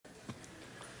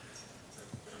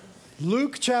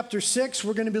Luke chapter 6,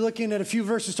 we're going to be looking at a few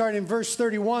verses starting in verse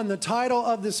 31. The title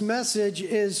of this message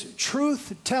is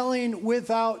Truth-Telling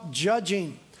Without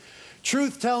Judging.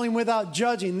 Truth-Telling Without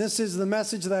Judging. This is the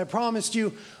message that I promised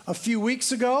you a few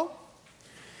weeks ago.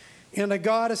 And I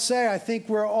got to say, I think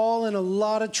we're all in a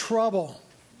lot of trouble.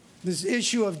 This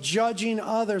issue of judging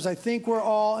others, I think we're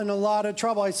all in a lot of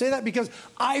trouble. I say that because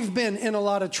I've been in a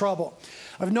lot of trouble.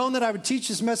 I've known that I would teach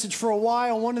this message for a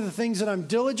while. One of the things that I'm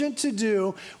diligent to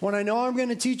do when I know I'm going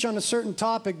to teach on a certain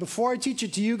topic, before I teach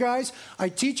it to you guys, I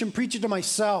teach and preach it to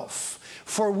myself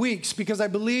for weeks, because I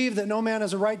believe that no man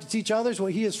has a right to teach others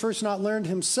what he has first not learned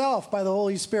himself by the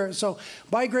Holy Spirit. So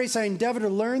by grace, I endeavor to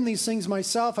learn these things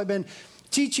myself. I've been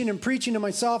teaching and preaching to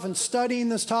myself and studying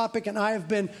this topic, and I have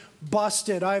been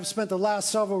busted. I have spent the last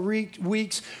several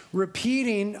weeks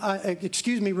repenting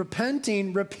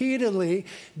repeatedly,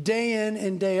 day in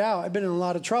and day out. I've been in a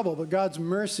lot of trouble, but God's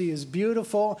mercy is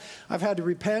beautiful. I've had to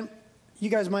repent. You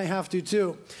guys might have to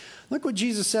too. Look what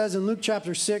Jesus says in Luke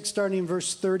chapter 6, starting in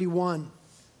verse 31.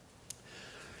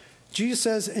 Jesus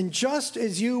says, "And just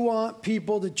as you want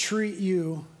people to treat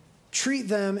you, treat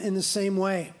them in the same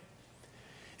way.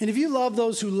 And if you love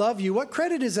those who love you, what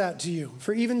credit is that to you?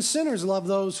 For even sinners love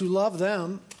those who love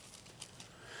them.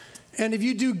 And if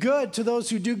you do good to those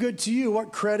who do good to you,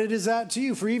 what credit is that to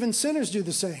you? For even sinners do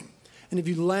the same. And if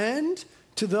you lend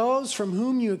to those from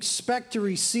whom you expect to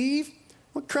receive,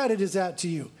 what credit is that to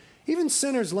you? Even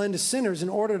sinners lend to sinners in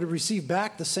order to receive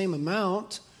back the same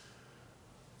amount.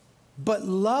 But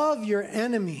love your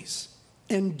enemies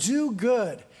and do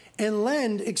good and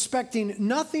lend, expecting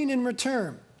nothing in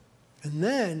return. And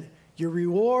then your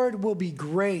reward will be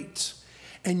great,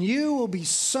 and you will be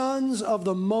sons of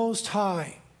the Most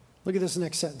High." Look at this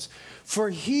next sentence.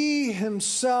 "For he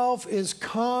himself is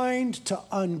kind to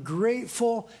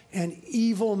ungrateful and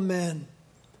evil men.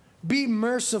 Be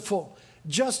merciful,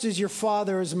 just as your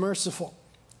Father is merciful.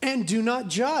 And do not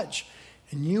judge,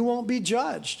 and you won't be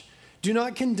judged. Do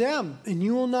not condemn, and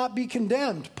you will not be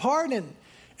condemned. Pardon,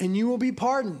 and you will be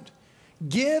pardoned.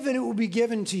 Give, and it will be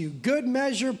given to you. Good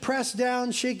measure, pressed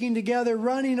down, shaking together,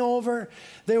 running over,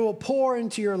 they will pour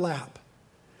into your lap.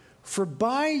 For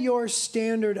by your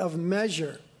standard of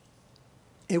measure,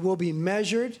 it will be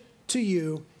measured to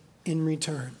you in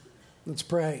return." Let's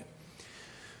pray.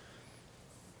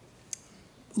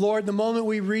 Lord, the moment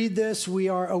we read this, we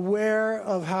are aware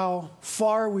of how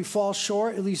far we fall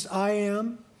short, at least I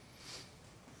am.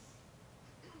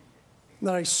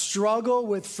 That I struggle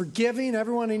with forgiving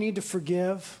everyone I need to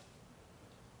forgive.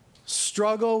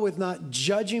 Struggle with not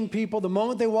judging people the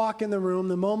moment they walk in the room,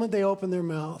 the moment they open their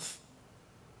mouth.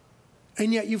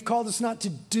 And yet you've called us not to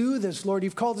do this, Lord.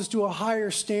 You've called us to a higher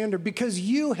standard because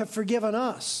you have forgiven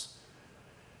us.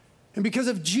 And because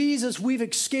of Jesus, we've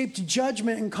escaped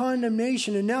judgment and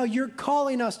condemnation. And now you're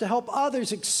calling us to help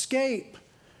others escape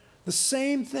the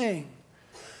same thing.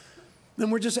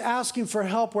 And we're just asking for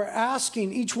help. We're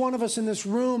asking each one of us in this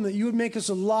room that you would make us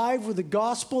alive with the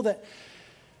gospel, that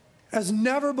as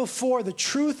never before, the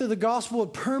truth of the gospel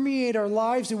would permeate our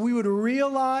lives, that we would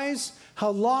realize how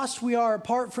lost we are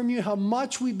apart from you, how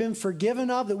much we've been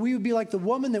forgiven of, that we would be like the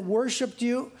woman that worshiped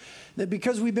you, that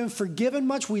because we've been forgiven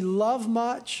much, we love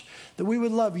much, that we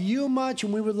would love you much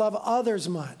and we would love others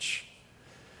much.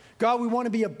 God, we want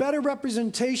to be a better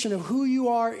representation of who you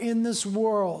are in this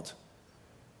world.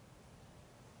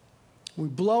 We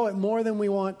blow it more than we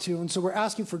want to. And so we're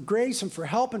asking for grace and for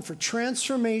help and for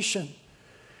transformation.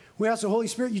 We ask the Holy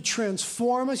Spirit, you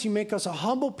transform us. You make us a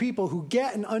humble people who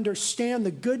get and understand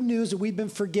the good news that we've been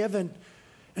forgiven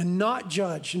and not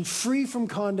judged and free from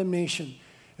condemnation.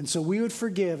 And so we would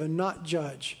forgive and not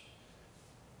judge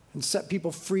and set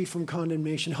people free from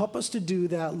condemnation. Help us to do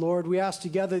that, Lord. We ask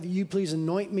together that you please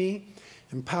anoint me,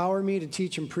 empower me to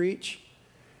teach and preach,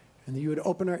 and that you would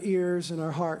open our ears and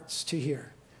our hearts to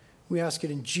hear. We ask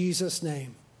it in Jesus'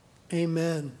 name.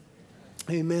 Amen.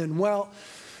 Amen. Well,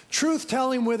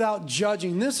 truth-telling without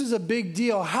judging. This is a big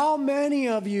deal. How many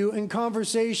of you in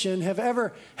conversation have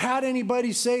ever had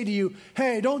anybody say to you,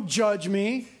 "Hey, don't judge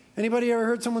me"? Anybody ever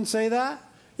heard someone say that?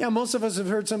 Yeah, most of us have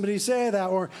heard somebody say that,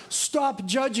 or "Stop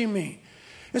judging me."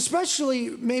 Especially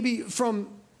maybe from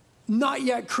not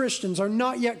yet Christians or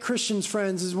not yet Christians'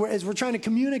 friends, as we're trying to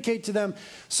communicate to them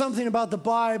something about the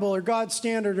Bible or God's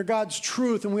standard or God's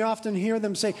truth. And we often hear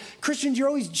them say, "Christians, you're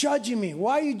always judging me.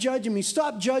 Why are you judging me?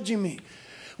 Stop judging me."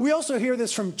 We also hear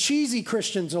this from cheesy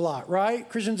Christians a lot, right?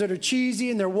 Christians that are cheesy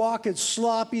and their walk is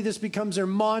sloppy. This becomes their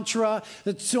mantra.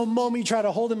 Until the moment you try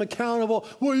to hold them accountable,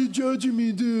 "Why are you judging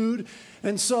me, dude?"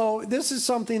 And so this is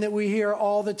something that we hear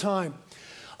all the time.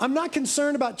 I'm not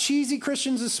concerned about cheesy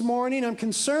Christians this morning. I'm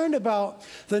concerned about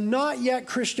the not yet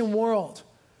Christian world.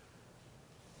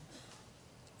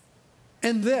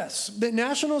 And this, the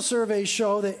national surveys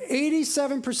show that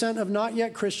 87% of not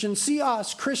yet Christians see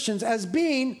us, Christians, as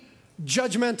being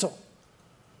judgmental.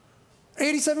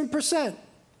 87%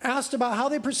 asked about how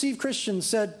they perceive Christians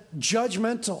said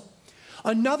judgmental.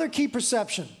 Another key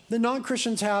perception that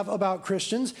non-Christians have about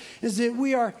Christians is that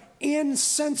we are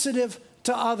insensitive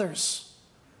to others.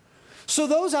 So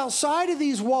those outside of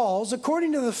these walls,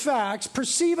 according to the facts,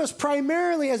 perceive us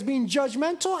primarily as being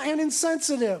judgmental and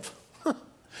insensitive.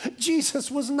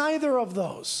 Jesus was neither of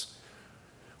those.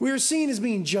 We are seen as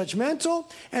being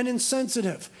judgmental and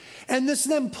insensitive. And this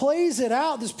then plays it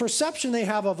out, this perception they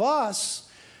have of us,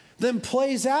 then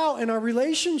plays out in our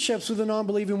relationships with the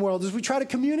non-believing world as we try to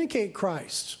communicate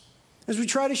Christ, as we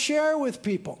try to share with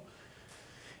people.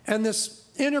 And this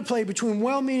interplay between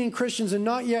well-meaning Christians and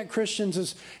not yet Christians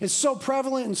is so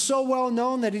prevalent and so well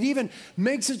known that it even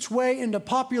makes its way into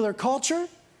popular culture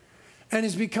and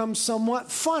has become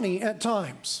somewhat funny at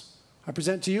times. I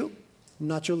present to you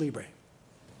Nacho Libre.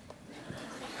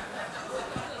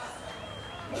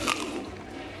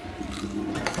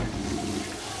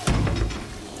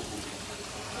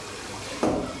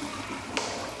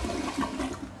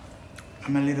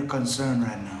 I'm a little concerned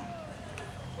right now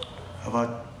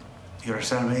about your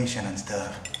salvation and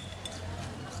stuff.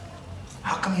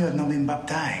 How come you have not been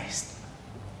baptized?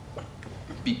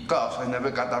 Because I never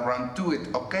got around to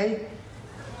it, okay?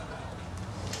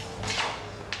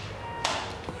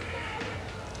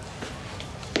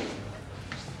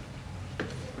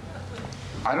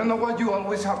 I don't know why you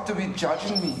always have to be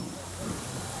judging me.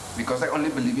 Because I only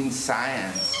believe in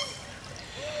science.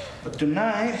 But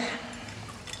tonight,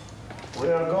 we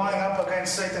are going up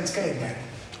against Satan's caveman.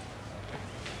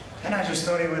 And I just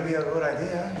thought it would be a good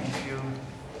idea if you...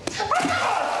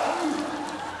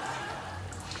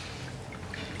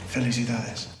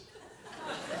 Felicidades.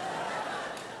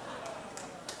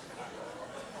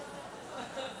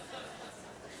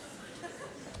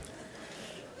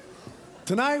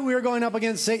 Tonight we are going up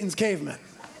against Satan's caveman.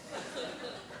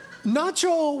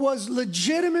 Nacho was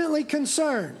legitimately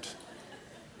concerned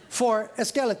for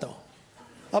Esqueleto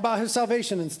about his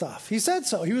salvation and stuff. He said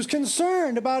so. He was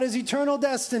concerned about his eternal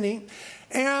destiny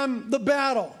and the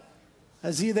battle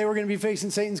as they were going to be facing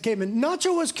Satan's caveman.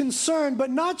 Nacho was concerned, but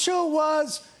Nacho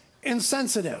was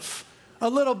insensitive a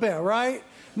little bit, right?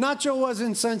 Nacho was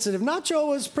insensitive. Nacho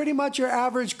was pretty much your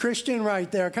average Christian right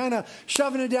there, kind of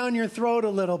shoving it down your throat a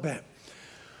little bit.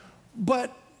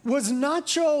 But was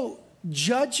Nacho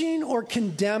judging or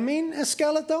condemning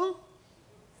Esqueleto?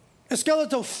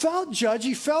 Esqueleto felt judged.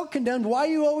 He felt condemned. Why are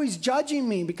you always judging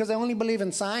me? Because I only believe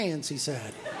in science, he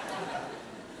said.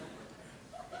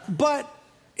 But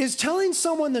is telling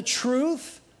someone the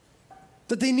truth,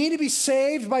 that they need to be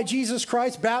saved by Jesus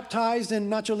Christ, baptized in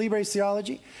Nacho Libre's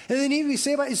theology, and they need to be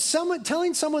saved by, is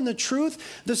telling someone the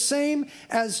truth the same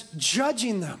as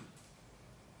judging them?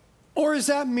 Or is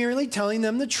that merely telling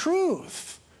them the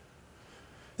truth?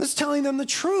 That's telling them the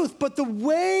truth, but the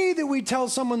way that we tell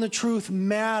someone the truth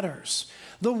matters.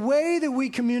 The way that we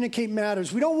communicate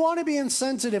matters. We don't want to be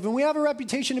insensitive, and we have a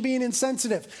reputation of being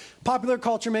insensitive. Popular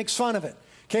culture makes fun of it.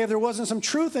 Okay, if there wasn't some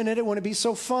truth in it, it wouldn't be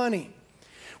so funny.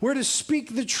 We're to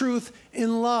speak the truth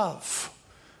in love.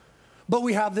 But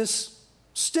we have this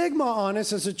stigma on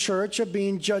us as a church of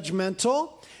being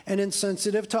judgmental and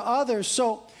insensitive to others.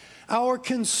 So our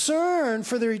concern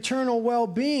for their eternal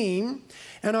well-being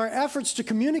and our efforts to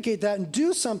communicate that and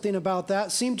do something about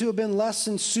that seem to have been less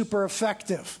than super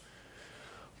effective.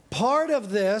 Part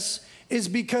of this is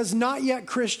because not yet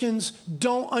Christians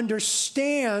don't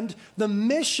understand the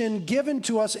mission given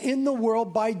to us in the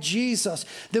world by Jesus,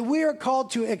 that we are called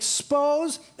to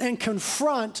expose and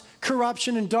confront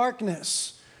corruption and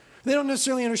darkness. They don't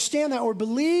necessarily understand that or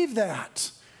believe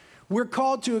that. We're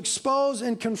called to expose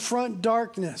and confront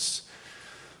darkness.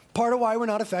 Part of why we're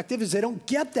not effective is they don't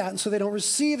get that, and so they don't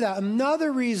receive that.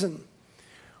 Another reason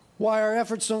why our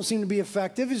efforts don't seem to be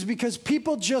effective is because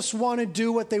people just want to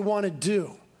do what they want to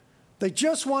do. They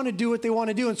just want to do what they want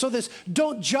to do. And so this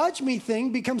don't judge me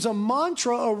thing becomes a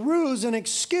mantra, a ruse, an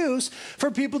excuse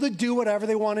for people to do whatever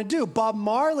they want to do. Bob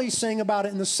Marley sang about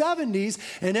it in the 70s,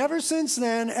 and ever since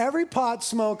then, every pot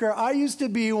smoker, I used to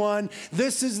be one,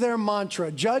 this is their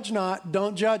mantra: judge not,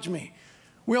 don't judge me.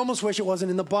 We almost wish it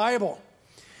wasn't in the Bible.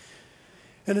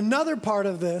 And another part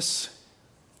of this,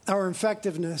 our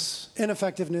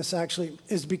ineffectiveness actually,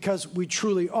 is because we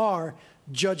truly are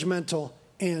judgmental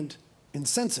and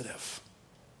insensitive.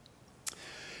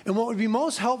 And what would be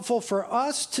most helpful for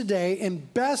us today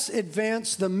and best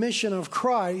advance the mission of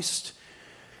Christ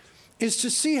is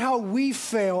to see how we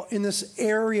fail in this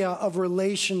area of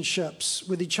relationships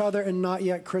with each other and not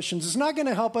yet Christians. It's not going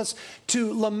to help us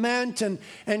to lament and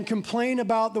complain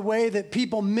about the way that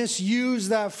people misuse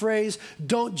that phrase,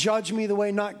 don't judge me, the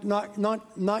way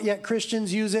not yet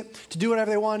Christians use it, to do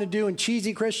whatever they want to do, and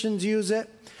cheesy Christians use it.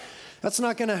 That's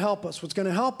not going to help us. What's going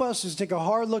to help us is take a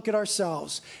hard look at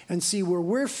ourselves and see where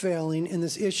we're failing in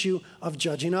this issue of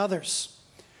judging others.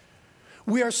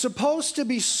 We are supposed to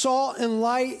be salt and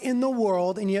light in the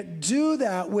world, and yet do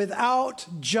that without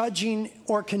judging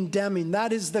or condemning.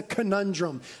 That is the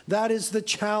conundrum. That is the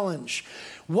challenge.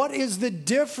 What is the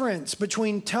difference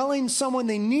between telling someone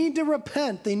they need to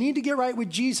repent, they need to get right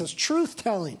with Jesus, truth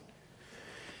telling,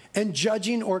 and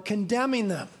judging or condemning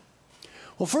them?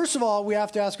 Well, first of all, we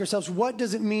have to ask ourselves, what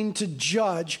does it mean to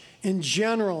judge in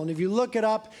general? And if you look it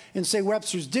up in, say,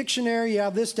 Webster's Dictionary, you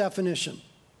have this definition.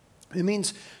 It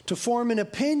means to form an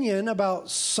opinion about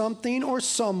something or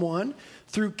someone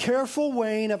through careful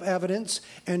weighing of evidence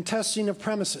and testing of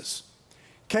premises.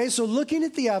 Okay, so looking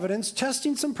at the evidence,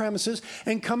 testing some premises,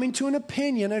 and coming to an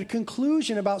opinion, a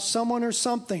conclusion about someone or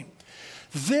something.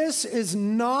 This is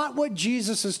not what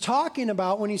Jesus is talking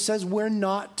about when he says we're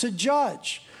not to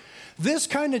judge. This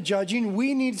kind of judging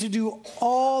we need to do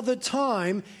all the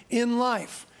time in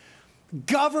life.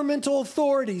 Governmental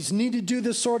authorities need to do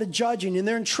this sort of judging, and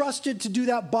they're entrusted to do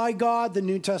that by God, the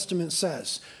New Testament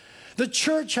says. The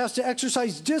church has to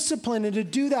exercise discipline, and to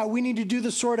do that, we need to do the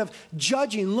sort of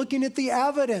judging, looking at the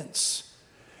evidence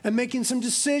and making some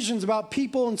decisions about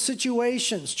people and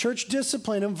situations. Church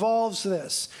discipline involves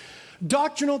this.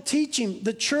 Doctrinal teaching.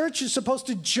 The church is supposed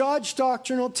to judge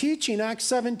doctrinal teaching, Acts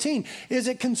 17. Is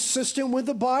it consistent with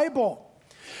the Bible?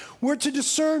 We're to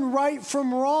discern right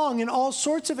from wrong in all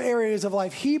sorts of areas of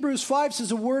life. Hebrews 5 says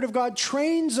the Word of God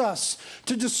trains us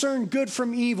to discern good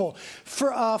from evil.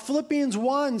 Philippians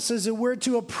 1 says that we're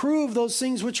to approve those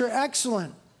things which are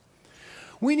excellent.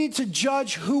 We need to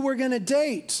judge who we're going to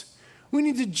date. We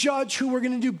need to judge who we're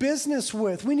going to do business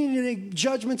with. We need to make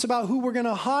judgments about who we're going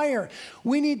to hire.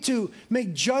 We need to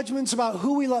make judgments about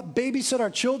who we let babysit our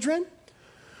children,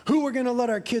 who we're going to let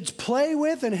our kids play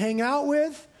with and hang out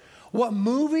with, what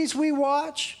movies we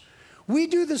watch. We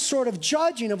do this sort of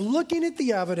judging of looking at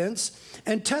the evidence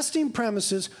and testing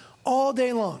premises all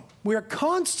day long. We are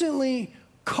constantly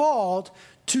called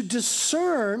to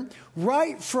discern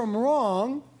right from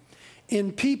wrong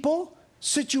in people,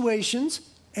 situations,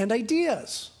 and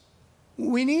ideas.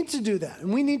 We need to do that,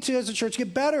 and we need to, as a church,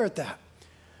 get better at that.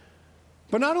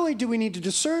 But not only do we need to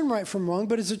discern right from wrong,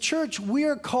 but as a church, we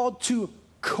are called to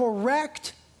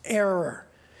correct error.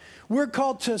 We're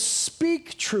called to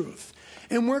speak truth,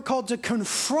 and we're called to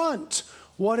confront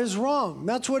what is wrong.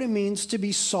 That's what it means to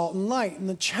be salt and light. And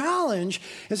the challenge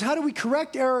is, how do we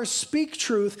correct error, speak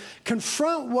truth,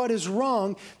 confront what is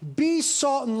wrong, be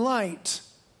salt and light,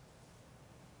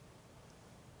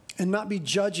 and not be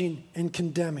judging and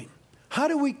condemning? How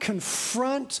do we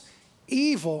confront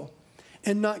evil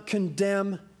and not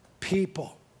condemn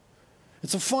people?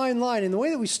 It's a fine line, and the way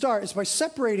that we start is by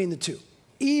separating the two,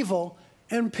 evil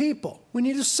and people. We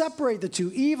need to separate the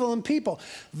two, evil and people.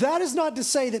 That is not to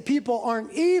say that people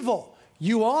aren't evil.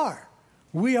 You are.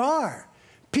 We are.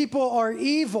 People are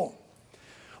evil.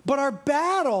 But our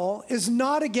battle is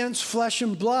not against flesh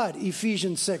and blood,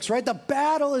 Ephesians 6, right? The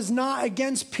battle is not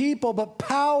against people, but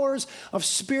powers of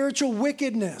spiritual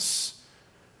wickedness.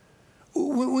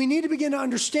 We need to begin to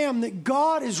understand that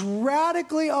God is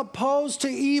radically opposed to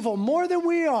evil, more than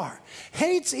we are,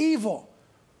 hates evil.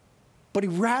 But he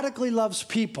radically loves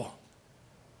people.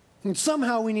 And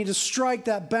somehow we need to strike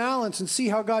that balance and see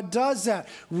how God does that.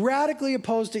 Radically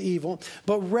opposed to evil,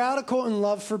 but radical in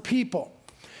love for people.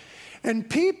 And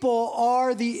people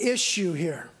are the issue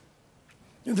here.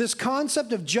 This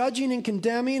concept of judging and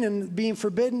condemning and being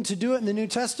forbidden to do it in the New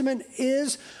Testament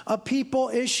is a people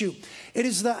issue. It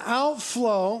is the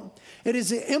outflow, it is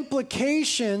the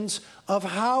implications of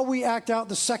how we act out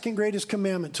the second greatest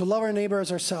commandment, to love our neighbor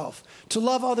as ourselves, to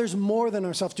love others more than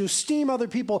ourselves, to esteem other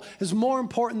people as more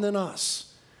important than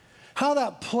us. How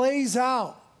that plays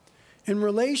out in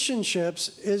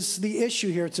relationships is the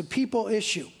issue here. It's a people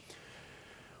issue.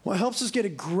 What helps us get a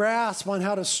grasp on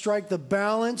how to strike the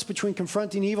balance between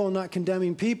confronting evil and not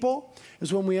condemning people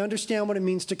is when we understand what it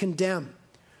means to condemn.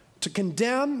 To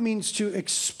condemn means to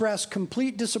express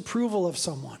complete disapproval of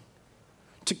someone.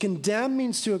 To condemn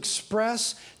means to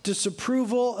express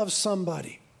disapproval of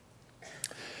somebody.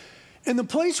 And the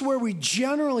place where we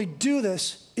generally do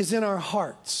this is in our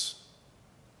hearts.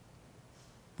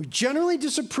 We generally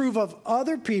disapprove of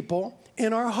other people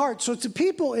in our hearts. So it's a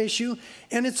people issue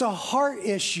and it's a heart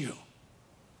issue.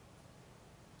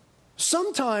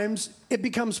 Sometimes it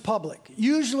becomes public,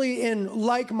 usually in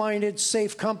like-minded,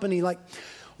 safe company. Like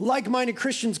like-minded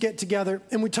Christians get together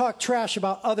and we talk trash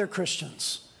about other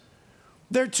Christians.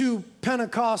 They're too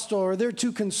Pentecostal, or they're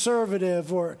too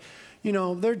conservative, or,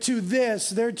 they're too this,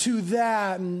 they're too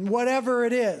that, and whatever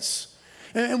it is.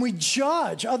 And we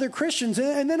judge other Christians.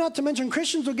 And then not to mention,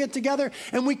 Christians will get together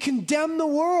and we condemn the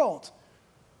world.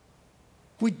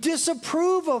 We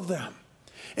disapprove of them.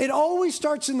 It always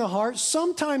starts in the heart.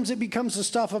 Sometimes it becomes the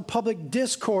stuff of public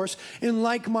discourse in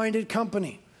like-minded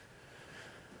company.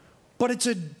 But it's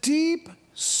a deep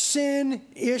sin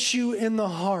issue in the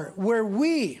heart where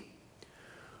we,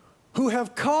 who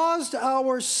have caused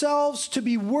ourselves to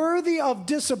be worthy of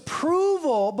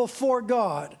disapproval before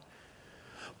God,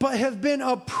 but have been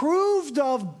approved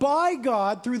of by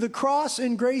God through the cross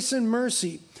and grace and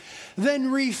mercy,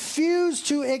 then refuse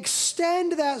to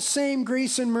extend that same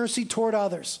grace and mercy toward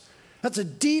others. That's a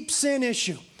deep sin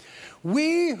issue.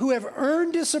 We who have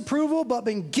earned disapproval but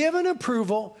been given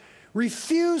approval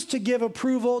refuse to give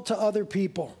approval to other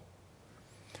people.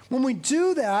 When we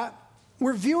do that,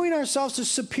 we're viewing ourselves as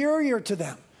superior to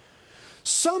them.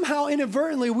 Somehow,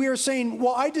 inadvertently, we are saying,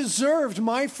 well, I deserved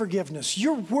my forgiveness.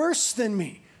 You're worse than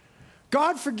me.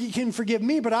 God can forgive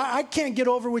me, but I can't get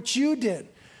over what you did.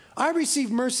 I received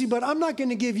mercy, but I'm not going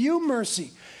to give you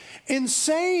mercy. In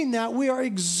saying that, we are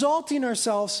exalting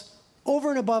ourselves over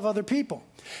and above other people.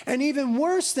 And even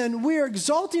worse than, we are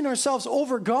exalting ourselves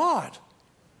over God.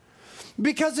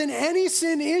 Because in any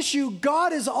sin issue,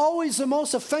 God is always the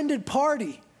most offended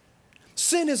party.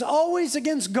 Sin is always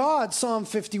against God, Psalm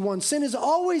 51. Sin is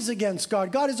always against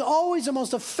God. God is always the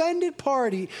most offended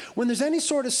party when there's any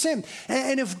sort of sin.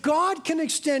 And if God can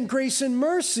extend grace and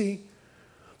mercy,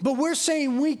 but we're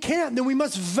saying we can't, then we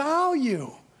must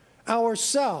value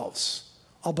ourselves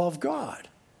above God.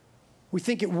 We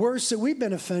think it worse that we've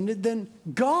been offended than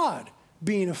God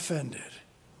being offended.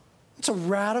 It's a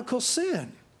radical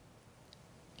sin.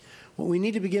 What we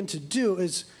need to begin to do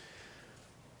is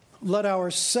let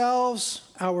ourselves,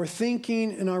 our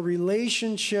thinking, and our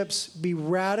relationships be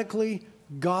radically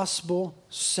gospel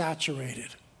saturated.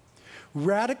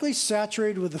 Radically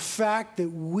saturated with the fact that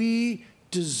we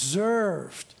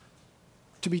deserved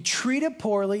to be treated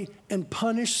poorly and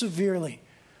punished severely.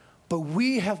 But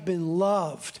we have been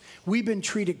loved. We've been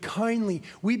treated kindly.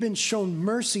 We've been shown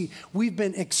mercy. We've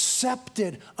been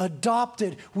accepted,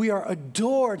 adopted. We are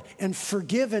adored and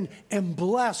forgiven and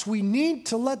blessed. We need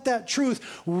to let that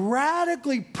truth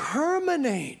radically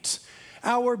permeate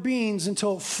our beings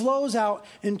until it flows out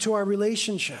into our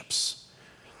relationships.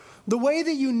 The way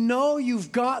that you know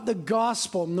you've got the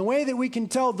gospel, and the way that we can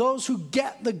tell those who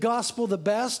get the gospel the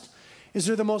best, is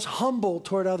they're the most humble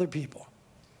toward other people.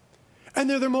 And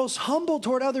they're the most humble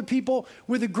toward other people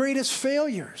with the greatest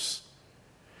failures.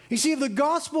 You see, if the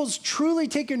gospel's truly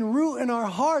taken root in our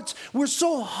hearts, we're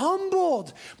so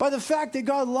humbled by the fact that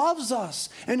God loves us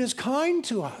and is kind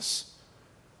to us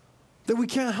that we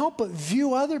can't help but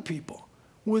view other people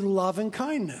with love and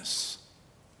kindness.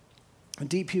 A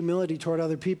deep humility toward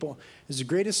other people is the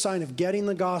greatest sign of getting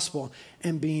the gospel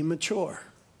and being mature.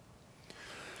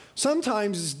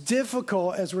 Sometimes it's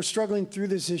difficult as we're struggling through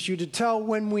this issue to tell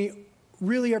when we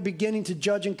really are beginning to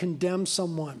judge and condemn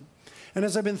someone. And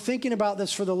as I've been thinking about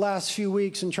this for the last few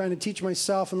weeks and trying to teach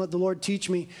myself and let the Lord teach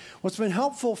me, what's been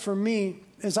helpful for me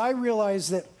is I realize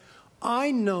that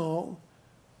I know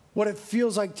what it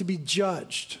feels like to be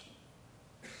judged.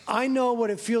 I know what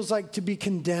it feels like to be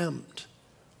condemned.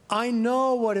 I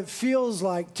know what it feels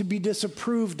like to be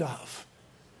disapproved of.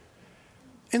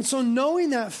 And so knowing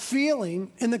that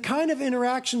feeling and the kind of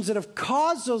interactions that have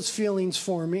caused those feelings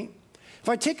for me, if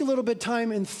I take a little bit of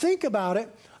time and think about it,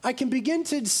 I can begin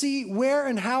to see where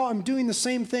and how I'm doing the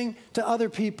same thing to other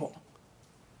people.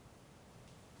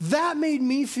 That made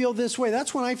me feel this way.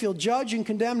 That's when I feel judged and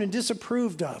condemned and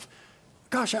disapproved of.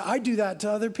 Gosh, I do that to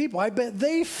other people. I bet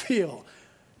they feel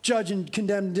judged and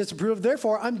condemned and disapproved.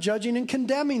 Therefore, I'm judging and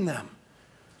condemning them.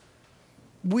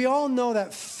 We all know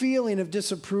that feeling of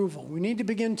disapproval. We need to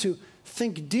begin to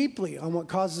think deeply on what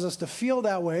causes us to feel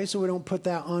that way so we don't put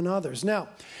that on others. Now,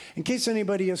 in case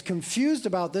anybody is confused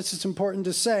about this, it's important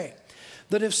to say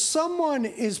that if someone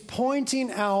is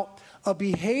pointing out a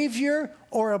behavior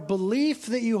or a belief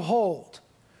that you hold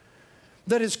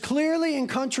that is clearly in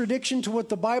contradiction to what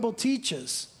the Bible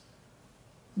teaches,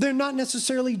 they're not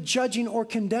necessarily judging or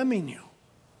condemning you.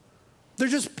 They're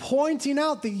just pointing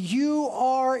out that you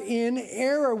are in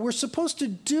error. We're supposed to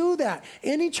do that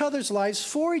in each other's lives,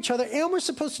 for each other, and we're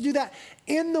supposed to do that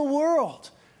in the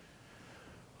world.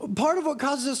 Part of what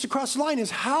causes us to cross the line is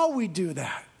how we do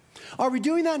that. Are we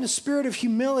doing that in a spirit of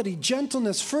humility,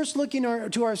 gentleness, first looking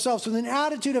to ourselves with an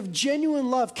attitude of genuine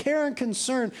love, care, and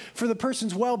concern for the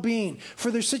person's well-being,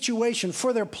 for their situation,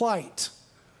 for their plight?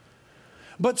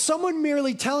 But someone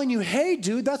merely telling you, hey,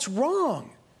 dude, that's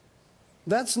wrong.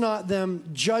 That's not them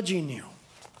judging you.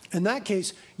 In that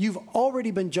case, you've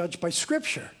already been judged by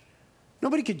Scripture.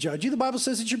 Nobody could judge you. The Bible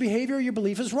says that your behavior or your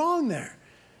belief is wrong there.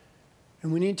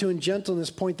 And we need to, in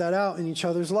gentleness, point that out in each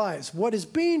other's lives. What is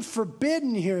being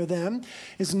forbidden here, then,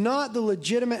 is not the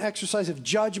legitimate exercise of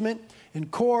judgment in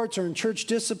courts or in church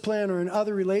discipline or in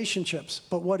other relationships.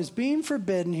 But what is being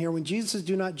forbidden here, when Jesus says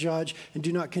do not judge and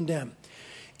do not condemn,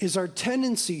 is our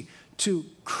tendency to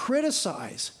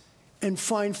criticize and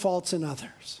find faults in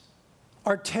others.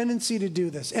 Our tendency to do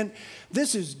this. And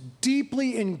this is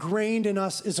deeply ingrained in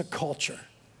us as a culture.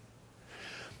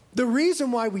 The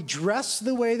reason why we dress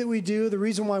the way that we do, the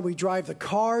reason why we drive the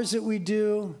cars that we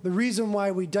do, the reason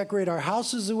why we decorate our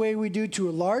houses the way we do to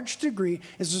a large degree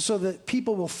is so that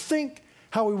people will think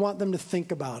how we want them to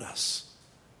think about us.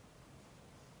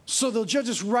 So they'll judge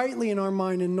us rightly in our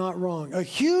mind and not wrong. A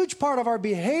huge part of our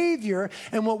behavior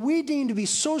and what we deem to be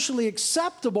socially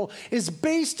acceptable is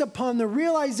based upon the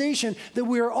realization that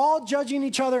we are all judging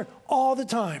each other all the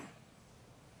time.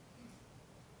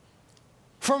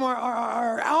 From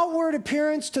our outward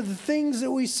appearance to the things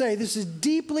that we say, this is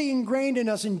deeply ingrained in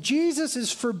us. And Jesus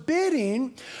is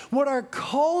forbidding what our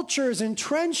culture is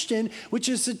entrenched in, which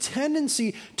is the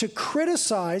tendency to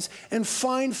criticize and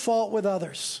find fault with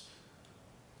others.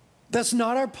 That's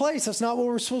not our place. That's not what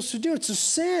we're supposed to do. It's a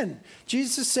sin.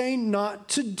 Jesus is saying not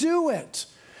to do it.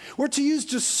 We're to use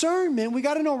discernment. We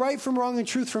got to know right from wrong and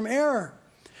truth from error.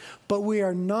 But we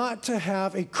are not to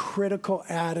have a critical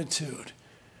attitude.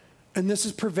 And this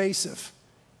is pervasive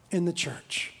in the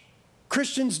church.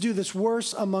 Christians do this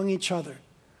worse among each other,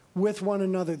 with one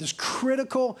another. This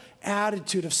critical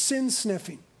attitude of sin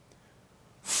sniffing,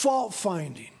 fault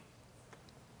finding.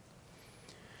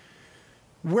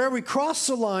 Where we cross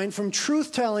the line from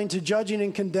truth telling to judging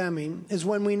and condemning is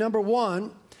when we, number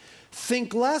one,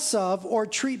 think less of or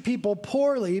treat people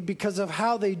poorly because of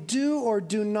how they do or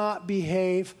do not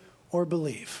behave or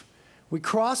believe. We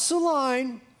cross the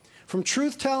line from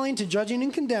truth-telling to judging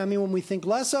and condemning when we think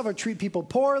less of or treat people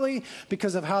poorly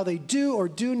because of how they do or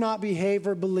do not behave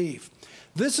or believe.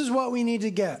 This is what we need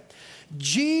to get.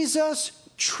 Jesus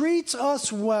treats us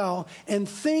well and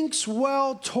thinks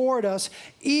well toward us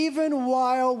even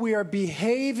while we are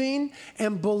behaving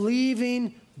and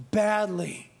believing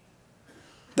badly.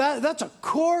 That's a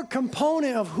core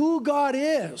component of who God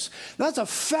is. That's a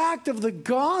fact of the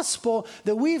gospel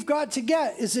that we've got to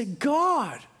get, is that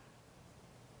God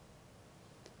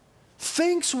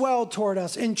thinks well toward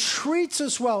us and treats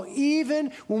us well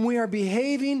even when we are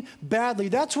behaving badly.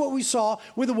 That's what we saw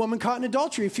with the woman caught in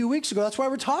adultery a few weeks ago. That's why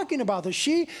we're talking about this.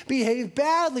 She behaved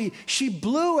badly. She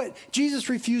blew it. Jesus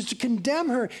refused to condemn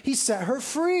her. He set her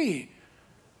free.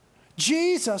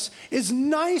 Jesus is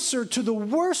nicer to the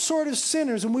worst sort of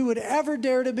sinners than we would ever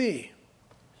dare to be.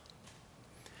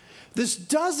 This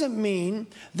doesn't mean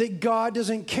that God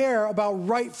doesn't care about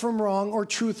right from wrong or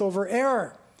truth over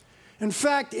error. In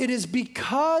fact, it is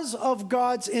because of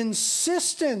God's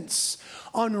insistence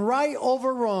on right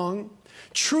over wrong,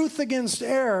 truth against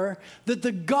error, that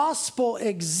the gospel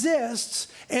exists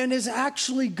and is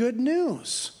actually good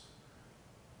news.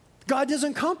 God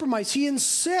doesn't compromise. He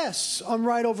insists on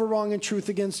right over wrong and truth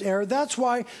against error. That's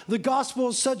why the gospel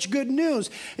is such good news.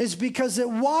 It's because that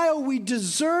while we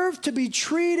deserve to be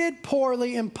treated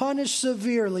poorly and punished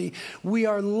severely, we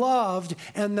are loved,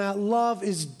 and that love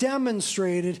is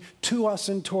demonstrated to us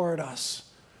and toward us.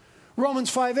 Romans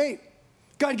 5:8.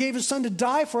 God gave his son to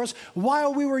die for us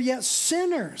while we were yet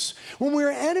sinners. When we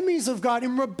were enemies of God,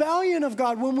 in rebellion of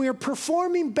God, when we were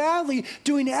performing badly,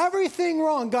 doing everything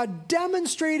wrong, God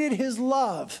demonstrated his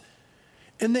love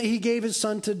and that he gave his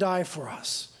son to die for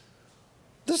us.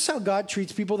 This is how God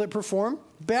treats people that perform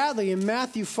badly. In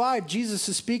Matthew 5, Jesus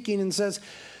is speaking and says,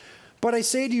 "But I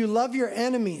say to you, love your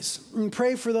enemies and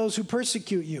pray for those who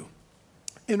persecute you,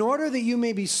 in order that you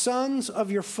may be sons of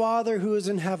your Father who is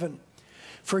in heaven.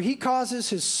 For he causes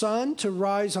his sun to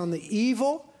rise on the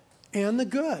evil and the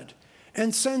good,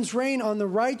 and sends rain on the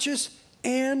righteous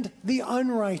and the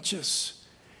unrighteous."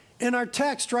 In our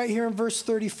text right here in verse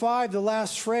 35, the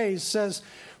last phrase says,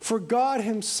 "For God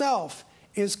himself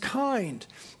is kind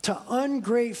to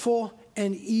ungrateful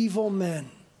and evil men."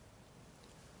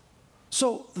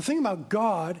 So the thing about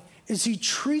God is he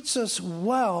treats us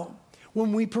well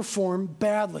when we perform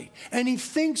badly. And he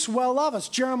thinks well of us.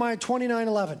 Jeremiah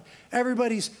 29:11,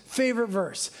 everybody's favorite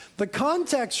verse. The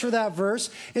context for that verse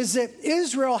is that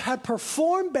Israel had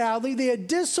performed badly. They had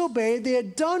disobeyed. They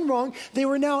had done wrong. They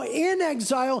were now in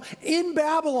exile in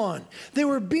Babylon. They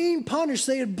were being punished.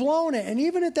 They had blown it. And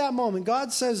even at that moment,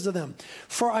 God says to them,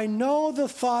 "For I know the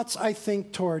thoughts I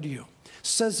think toward you,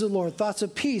 says the Lord, thoughts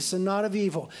of peace and not of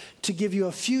evil, to give you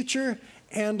a future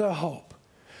and a hope."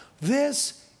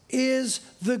 This is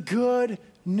the good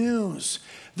news,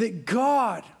 that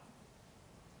God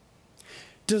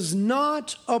does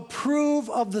not approve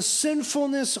of the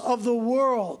sinfulness of the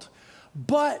world,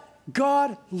 but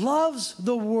God loves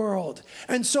the world.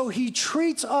 And so he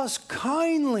treats us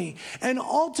kindly and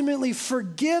ultimately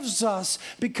forgives us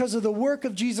because of the work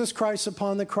of Jesus Christ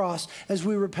upon the cross as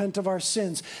we repent of our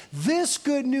sins. This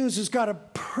good news has got to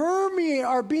permeate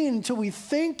our being until we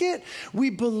think it, we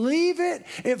believe it,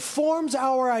 it forms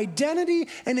our identity,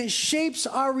 and it shapes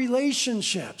our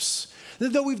relationships.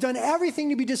 That though we've done everything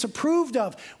to be disapproved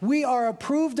of, we are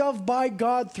approved of by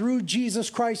God through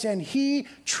Jesus Christ, and he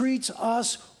treats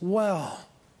us well.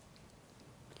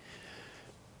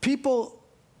 People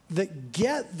that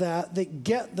get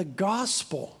the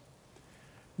gospel,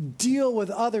 deal with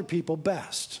other people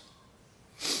best.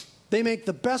 They make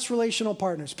the best relational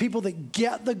partners. People that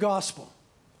get the gospel,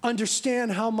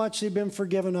 understand how much they've been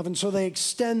forgiven of, and so they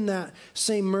extend that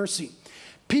same mercy.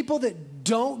 People that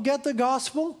don't get the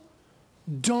gospel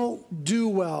don't do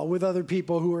well with other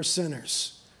people who are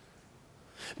sinners.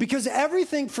 Because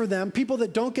everything for them, people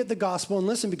that don't get the gospel, and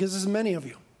listen, because there's many of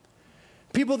you,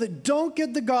 people that don't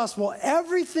get the gospel,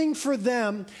 everything for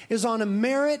them is on a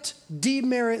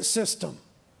merit-demerit system.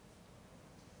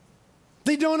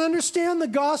 They don't understand the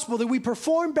gospel, that we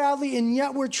perform badly and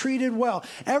yet we're treated well.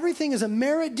 Everything is a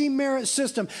merit-demerit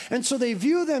system. And so they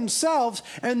view themselves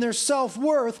and their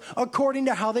self-worth according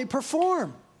to how they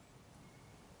perform.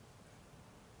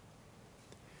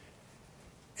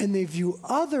 And they view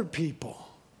other people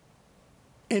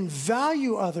and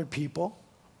value other people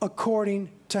according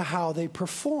to how they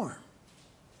perform.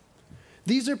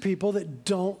 These are people that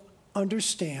don't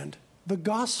understand the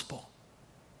gospel.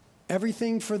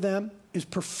 Everything for them is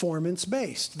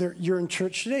performance-based. You're in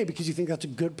church today because you think that's a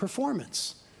good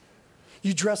performance.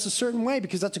 You dress a certain way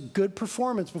because that's a good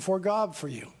performance before God for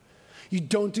you. You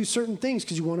don't do certain things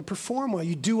because you want to perform well.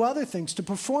 You do other things to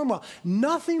perform well.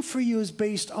 Nothing for you is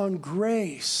based on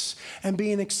grace and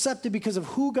being accepted because of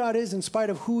who God is in spite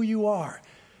of who you are.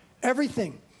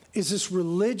 Everything is this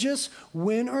religious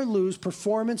win or lose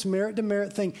performance, merit to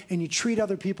merit thing, and you treat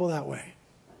other people that way.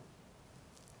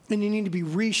 And you need to be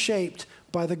reshaped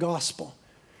by the gospel.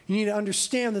 You need to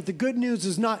understand that the good news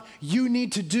is not you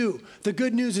need to do. The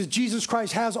good news is Jesus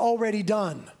Christ has already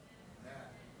done.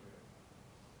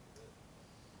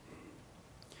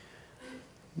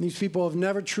 These people have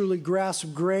never truly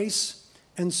grasped grace,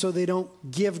 and so they don't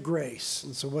give grace.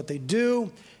 And so what they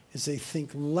do is they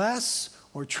think less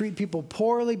or treat people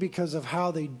poorly because of how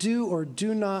they do or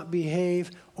do not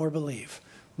behave or believe.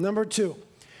 Number two,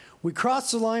 we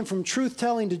cross the line from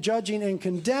truth-telling to judging and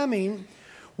condemning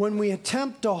when we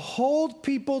attempt to hold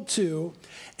people to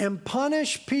and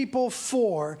punish people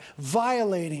for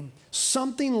violating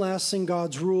something less than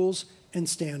God's rules and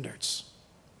standards.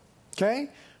 Okay?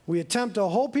 We attempt to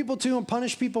hold people to and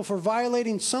punish people for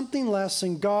violating something less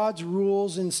than God's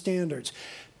rules and standards.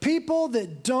 People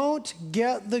that don't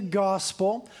get the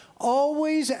gospel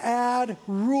always add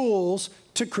rules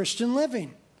to Christian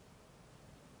living.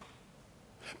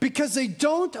 Because they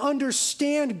don't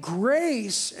understand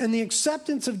grace and the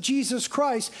acceptance of Jesus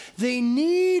Christ, they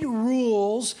need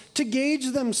rules to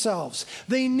gauge themselves.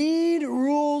 They need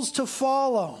rules to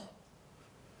follow.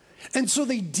 And so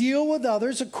they deal with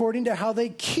others according to how they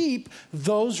keep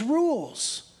those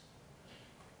rules.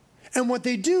 And what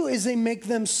they do is they make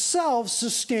themselves the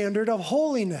standard of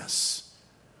holiness.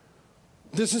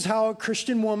 This is how a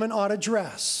Christian woman ought to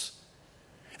dress.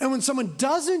 And when someone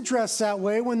doesn't dress that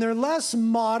way, when they're less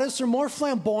modest or more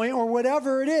flamboyant or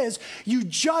whatever it is, you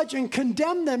judge and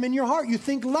condemn them in your heart. You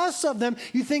think less of them.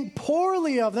 You think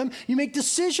poorly of them. You make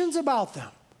decisions about them.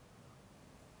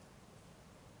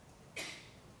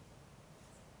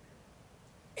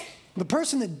 The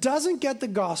person that doesn't get the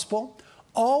gospel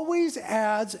always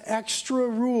adds extra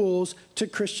rules to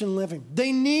Christian living.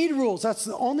 They need rules. That's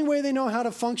the only way they know how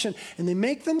to function. And they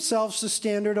make themselves the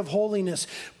standard of holiness.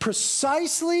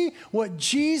 Precisely what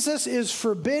Jesus is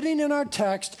forbidding in our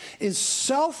text is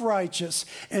self-righteous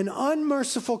and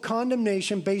unmerciful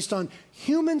condemnation based on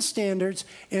human standards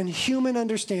and human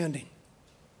understanding.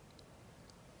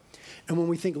 And when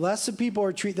we think less of people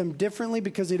or treat them differently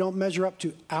because they don't measure up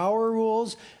to our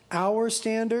rules, our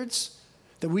standards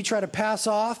that we try to pass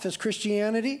off as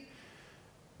Christianity,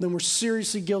 then we're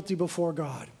seriously guilty before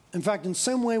God. In fact, in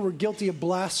some way, we're guilty of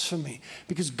blasphemy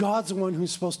because God's the one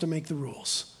who's supposed to make the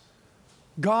rules.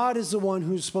 God is the one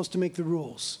who's supposed to make the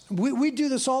rules. We do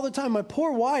this all the time. My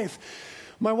poor wife,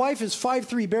 my wife is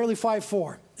 5'3", barely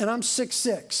 5'4", and I'm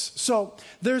 6'6". So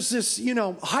there's this,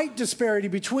 height disparity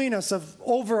between us of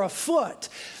over a foot.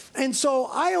 And so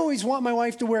I always want my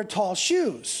wife to wear tall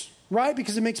shoes, right?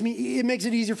 Because it makes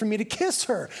it easier for me to kiss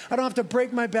her. I don't have to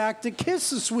break my back to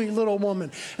kiss a sweet little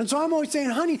woman. And so I'm always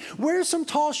saying, honey, wear some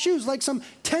tall shoes, like some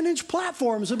 10-inch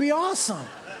platforms would be awesome.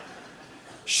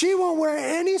 She won't wear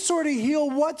any sort of heel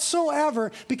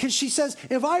whatsoever because she says,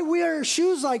 if I wear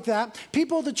shoes like that,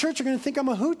 people at the church are going to think I'm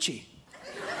a hoochie.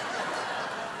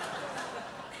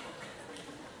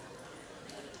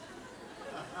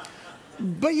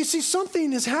 But you see,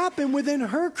 something has happened within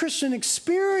her Christian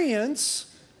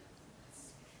experience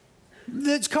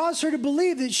that's caused her to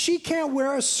believe that she can't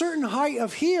wear a certain height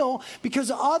of heel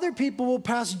because other people will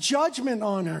pass judgment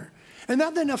on her. And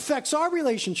that then affects our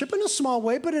relationship in a small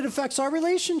way, but it affects our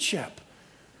relationship.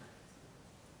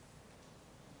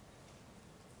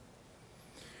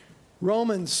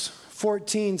 Romans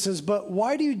 14 says, but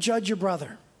why do you judge your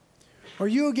brother? Or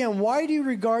you again, why do you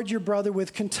regard your brother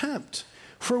with contempt?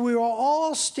 For we will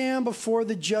all stand before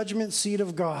the judgment seat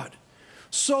of God.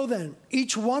 So then,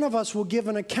 each one of us will give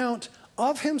an account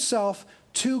of himself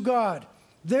to God.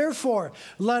 Therefore,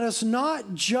 let us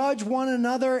not judge one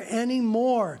another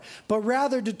anymore, but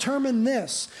rather determine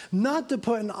this, not to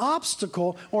put an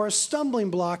obstacle or a stumbling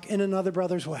block in another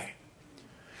brother's way.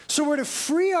 So we're to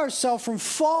free ourselves from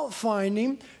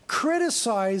fault-finding,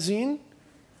 criticizing,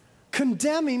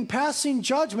 condemning, passing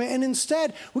judgment, and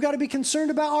instead, we got to be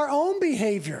concerned about our own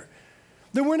behavior,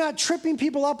 that we're not tripping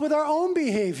people up with our own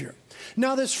behavior.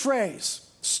 Now, this phrase,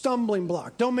 stumbling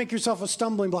block. Don't make yourself a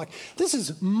stumbling block. This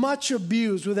is much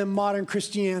abused within modern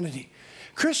Christianity.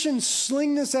 Christians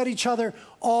sling this at each other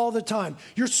all the time.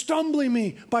 You're stumbling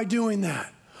me by doing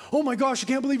that. Oh my gosh, I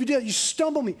can't believe you did it. You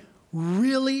stumbled me.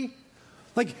 Really?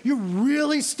 Like, you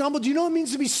really stumbled? Do you know what it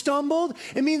means to be stumbled?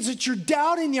 It means that you're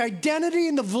doubting the identity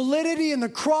and the validity and the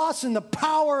cross and the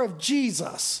power of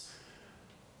Jesus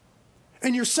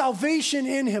and your salvation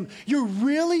in him. You're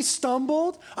really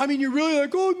stumbled? I mean, you're really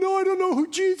like, oh no, I don't know who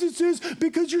Jesus is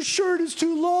because your shirt is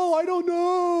too low. I don't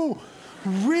know.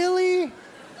 Really?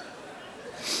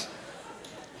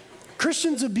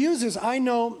 Christians abuse this. I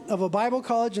know of a Bible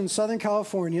college in Southern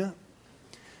California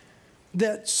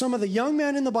that some of the young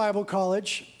men in the Bible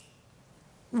college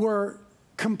were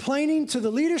complaining to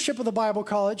the leadership of the Bible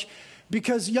college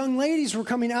because young ladies were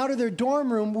coming out of their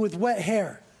dorm room with wet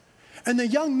hair. And the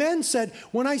young men said,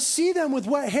 when I see them with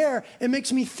wet hair, it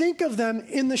makes me think of them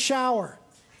in the shower.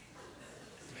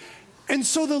 And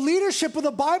so the leadership of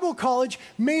the Bible college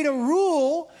made a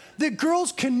rule that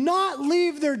girls cannot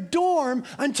leave their dorm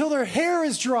until their hair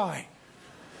is dry.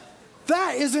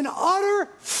 That is an utter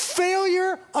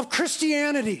failure of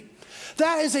Christianity.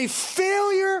 That is a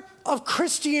failure of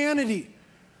Christianity.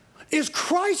 Is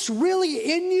Christ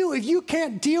really in you if you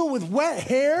can't deal with wet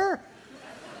hair?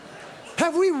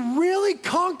 Have we really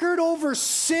conquered over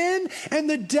sin and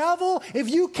the devil if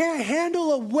you can't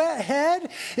handle a wet head?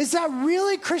 Is that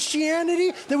really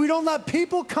Christianity, that we don't let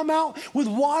people come out with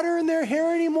water in their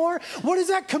hair anymore? What does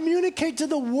that communicate to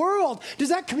the world? Does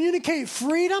that communicate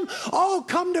freedom? Oh,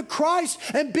 come to Christ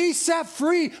and be set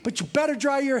free, but you better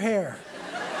dry your hair.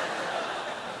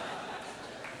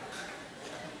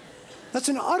 That's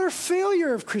an utter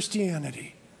failure of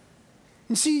Christianity.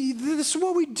 And see, this is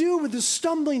what we do with the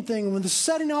stumbling thing, with the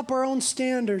setting up our own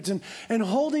standards and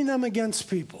holding them against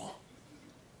people.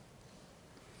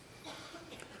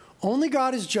 Only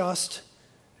God is just,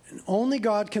 and only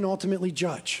God can ultimately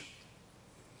judge.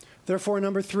 Therefore,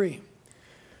 number 3,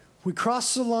 we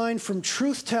cross the line from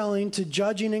truth-telling to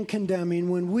judging and condemning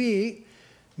when we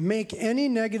make any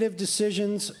negative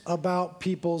decisions about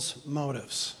people's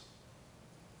motives.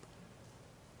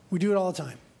 We do it all the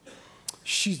time.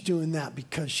 She's doing that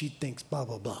because she thinks blah,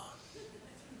 blah, blah.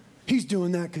 He's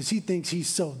doing that because he thinks he's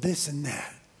so this and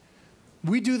that.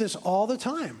 We do this all the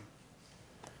time.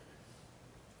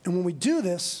 And when we do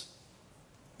this,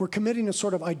 we're committing a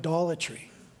sort of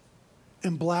idolatry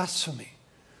and blasphemy.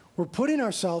 We're putting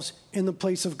ourselves in the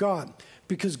place of God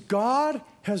because God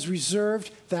has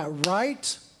reserved that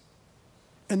right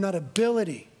and that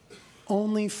ability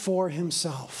only for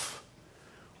himself.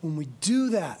 When we do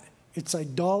that, it's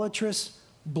idolatrous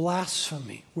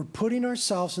blasphemy. We're putting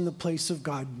ourselves in the place of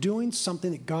God, doing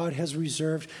something that God has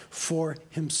reserved for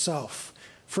himself.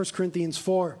 1 Corinthians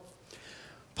 4.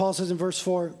 Paul says in verse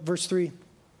 3,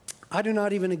 I do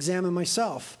not even examine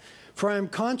myself, for I am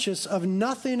conscious of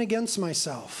nothing against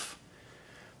myself.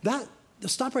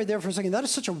 Stop right there for a second. That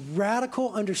is such a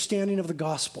radical understanding of the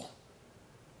gospel.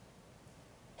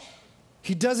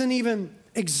 He doesn't even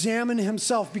examine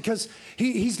himself because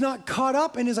he's not caught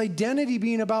up in his identity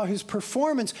being about his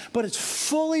performance, but it's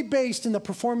fully based in the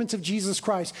performance of Jesus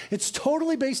Christ. It's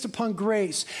totally based upon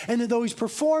grace. And that though he's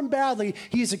performed badly,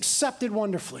 he is accepted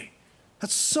wonderfully.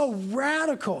 That's so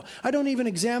radical. I don't even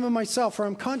examine myself, for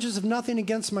I'm conscious of nothing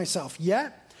against myself.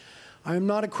 Yet, I am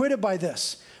not acquitted by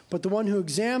this, but the one who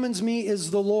examines me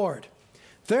is the Lord.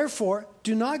 Therefore,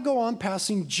 do not go on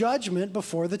passing judgment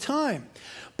before the time,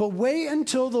 but wait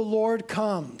until the Lord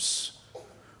comes,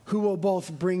 who will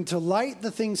both bring to light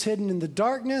the things hidden in the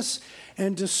darkness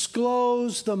and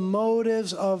disclose the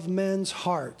motives of men's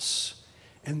hearts.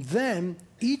 And then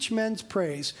each man's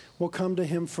praise will come to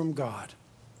him from God.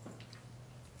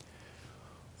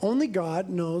 Only God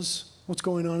knows what's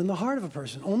going on in the heart of a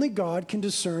person. Only God can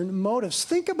discern motives.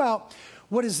 Think about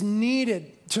what is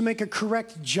needed to make a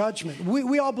correct judgment.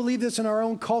 We all believe this in our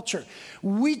own culture.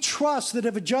 We trust that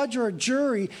if a judge or a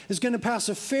jury is going to pass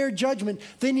a fair judgment,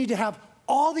 they need to have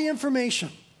all the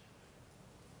information.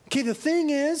 Okay, the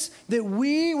thing is that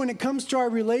when it comes to our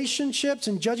relationships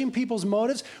and judging people's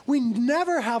motives, we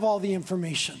never have all the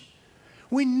information.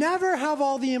 We never have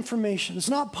all the information. It's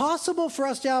not possible for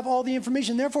us to have all the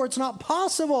information. Therefore, it's not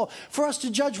possible for us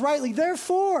to judge rightly.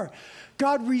 Therefore,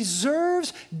 God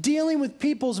reserves dealing with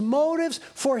people's motives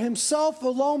for himself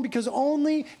alone because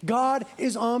only God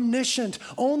is omniscient.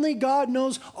 Only God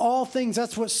knows all things.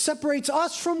 That's what separates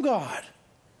us from God.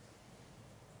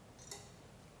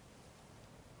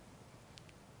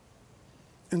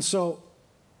 And so,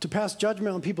 to pass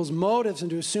judgment on people's motives and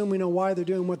to assume we know why they're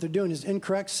doing what they're doing is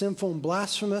incorrect, sinful, and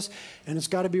blasphemous, and it's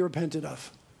got to be repented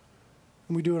of.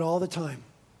 And we do it all the time.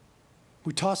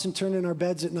 We toss and turn in our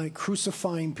beds at night,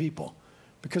 crucifying people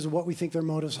because of what we think their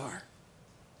motives are.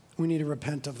 We need to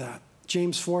repent of that.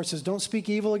 James 4 says, don't speak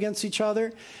evil against each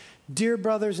other. Dear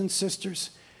brothers and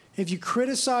sisters, if you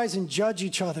criticize and judge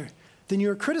each other, then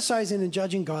you're criticizing and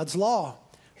judging God's law.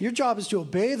 Your job is to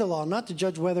obey the law, not to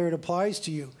judge whether it applies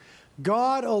to you.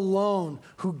 God alone,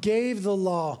 who gave the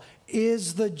law,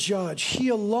 is the judge. He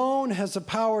alone has the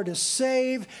power to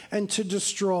save and to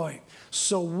destroy.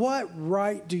 So what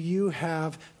right do you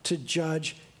have to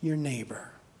judge your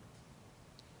neighbor?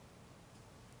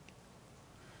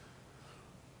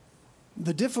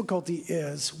 The difficulty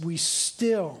is we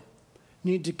still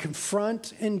need to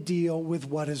confront and deal with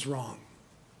what is wrong.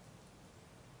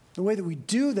 The way that we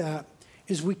do that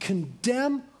is we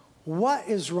condemn what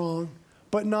is wrong,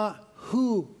 but not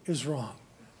who is wrong.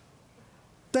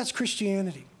 That's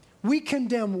Christianity. We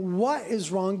condemn what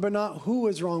is wrong, but not who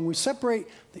is wrong. We separate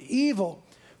the evil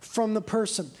from the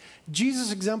person.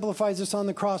 Jesus exemplifies this on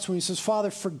the cross when he says,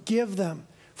 Father, forgive them,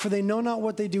 for they know not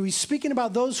what they do. He's speaking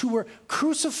about those who were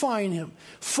crucifying him.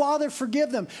 Father,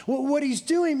 forgive them. What he's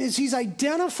doing is he's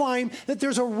identifying that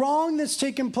there's a wrong that's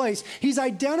taken place. He's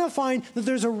identifying that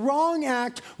there's a wrong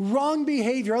act, wrong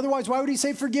behavior. Otherwise, why would he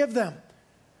say forgive them?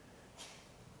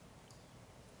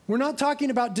 We're not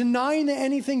talking about denying that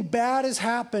anything bad has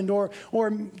happened or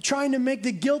trying to make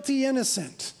the guilty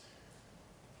innocent.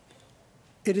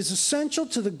 It is essential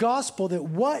to the gospel that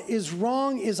what is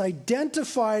wrong is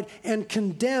identified and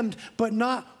condemned, but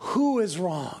not who is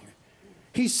wrong.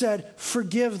 He said,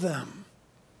 forgive them.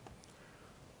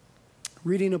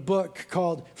 Reading a book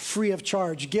called Free of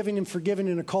Charge, Giving and Forgiving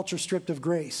in a Culture Stripped of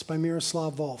Grace by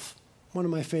Miroslav Volf. One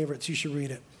of my favorites. You should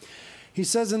read it. He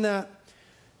says in that,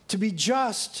 to be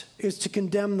just is to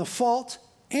condemn the fault,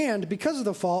 and because of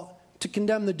the fault, to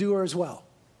condemn the doer as well.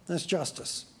 That's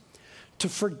justice. To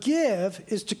forgive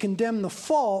is to condemn the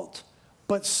fault,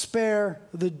 but spare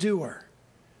the doer.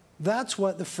 That's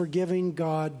what the forgiving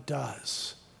God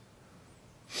does.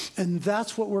 And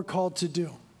that's what we're called to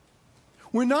do.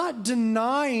 We're not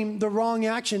denying the wrong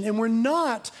action, and we're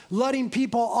not letting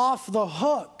people off the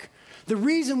hook. The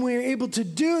reason we're able to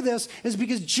do this is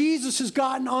because Jesus has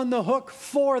gotten on the hook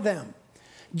for them.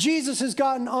 Jesus has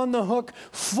gotten on the hook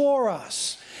for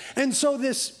us. And so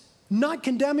this not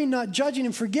condemning, not judging,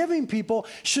 and forgiving people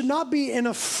should not be an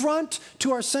affront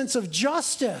to our sense of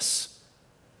justice.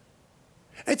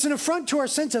 It's an affront to our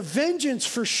sense of vengeance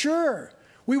for sure.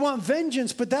 We want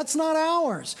vengeance, but that's not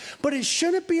ours. But it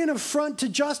shouldn't be an affront to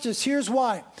justice. Here's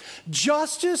why.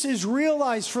 Justice is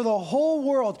realized for the whole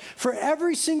world, for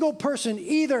every single person,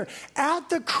 either at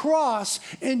the cross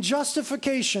in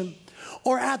justification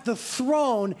or at the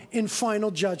throne in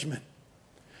final judgment.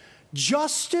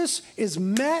 Justice is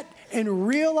met and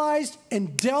realized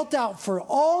and dealt out for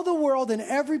all the world and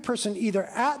every person, either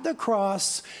at the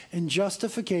cross in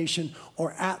justification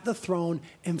or at the throne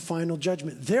in final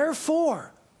judgment.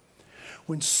 Therefore,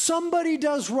 when somebody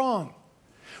does wrong,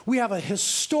 we have a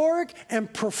historic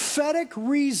and prophetic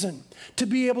reason to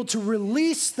be able to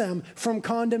release them from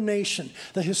condemnation.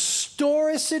 The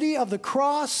historicity of the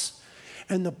cross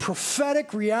and the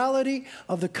prophetic reality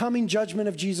of the coming judgment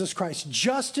of Jesus Christ.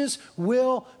 Justice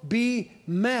will be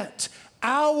met.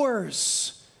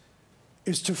 Ours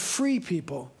is to free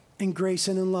people in grace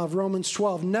and in love. Romans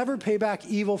 12, never pay back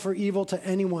evil for evil to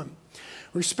anyone.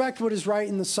 Respect what is right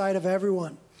in the sight of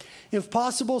everyone. If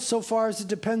possible, so far as it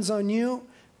depends on you,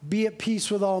 be at peace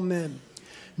with all men.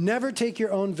 Never take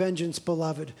your own vengeance,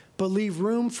 beloved, but leave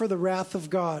room for the wrath of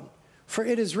God. For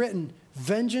it is written,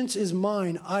 vengeance is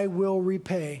mine, I will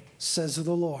repay, says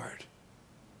the Lord.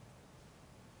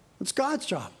 It's God's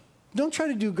job. Don't try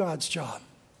to do God's job.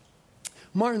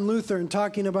 Martin Luther, in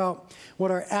talking about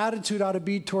what our attitude ought to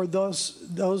be toward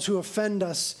those who offend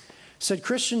us, said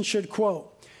Christians should, quote,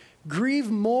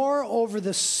 grieve more over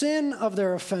the sin of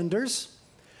their offenders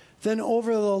than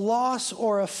over the loss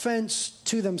or offense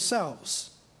to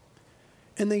themselves.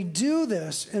 And they do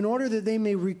this in order that they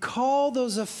may recall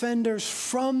those offenders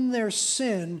from their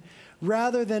sin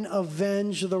rather than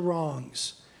avenge the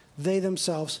wrongs they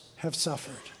themselves have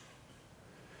suffered.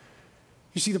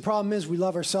 You see, the problem is we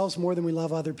love ourselves more than we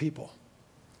love other people.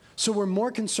 So we're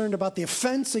more concerned about the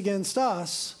offense against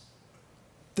us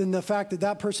than the fact that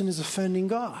that person is offending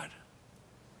God.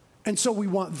 And so we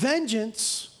want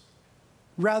vengeance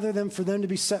rather than for them to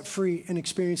be set free and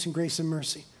experiencing grace and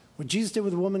mercy. What Jesus did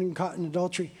with the woman caught in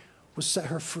adultery was set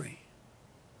her free.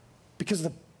 Because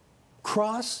of the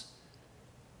cross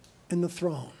and the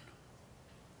throne.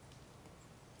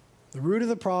 The root of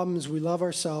the problem is we love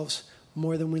ourselves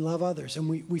more than we love others. And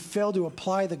we fail to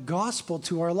apply the gospel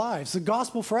to our lives. The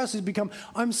gospel for us has become,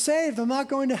 I'm saved, I'm not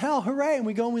going to hell, hooray, and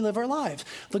we go and we live our lives.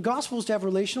 The gospel is to have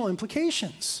relational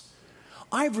implications.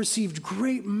 I've received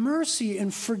great mercy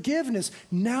and forgiveness.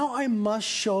 Now I must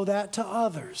show that to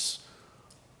others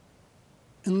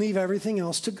and leave everything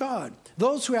else to God.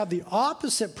 Those who have the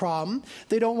opposite problem,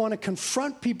 they don't want to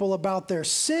confront people about their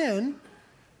sin,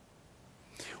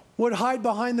 would hide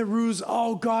behind the ruse,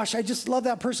 oh gosh, I just love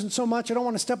that person so much. I don't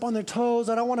want to step on their toes.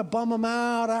 I don't want to bum them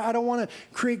out. I don't want to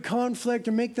create conflict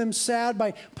or make them sad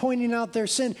by pointing out their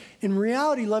sin. In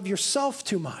reality, love yourself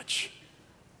too much.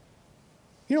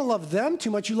 You don't love them too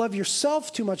much. You love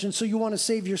yourself too much. And so you want to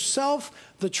save yourself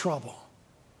the trouble.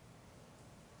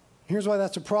 Here's why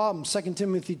that's a problem. 2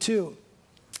 Timothy 2.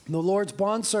 The Lord's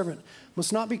bondservant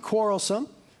must not be quarrelsome,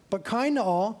 but kind to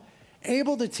all,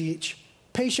 able to teach,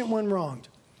 patient when wronged,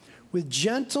 with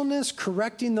gentleness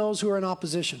correcting those who are in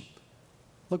opposition.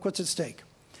 Look what's at stake.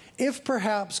 If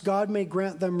perhaps God may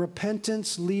grant them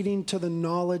repentance leading to the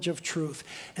knowledge of truth,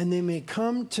 and they may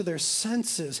come to their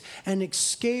senses and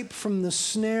escape from the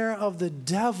snare of the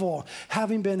devil,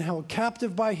 having been held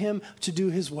captive by him to do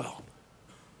his will.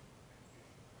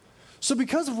 So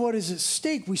because of what is at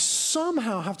stake, we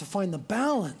somehow have to find the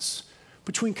balance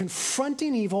between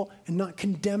confronting evil and not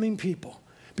condemning people.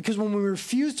 Because when we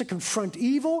refuse to confront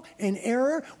evil and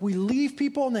error, we leave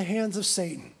people in the hands of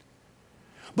Satan.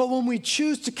 But when we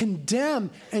choose to condemn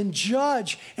and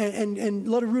judge and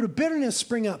let a root of bitterness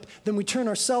spring up, then we turn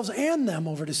ourselves and them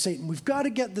over to Satan. We've got to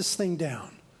get this thing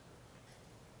down.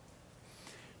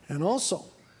 And also,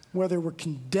 whether we're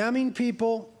condemning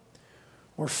people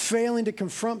or failing to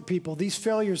confront people, these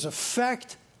failures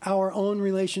affect our own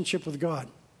relationship with God.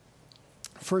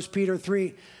 1 Peter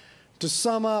 3, to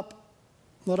sum up,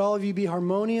 let all of you be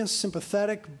harmonious,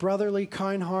 sympathetic, brotherly,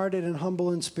 kind-hearted, and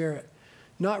humble in spirit,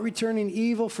 not returning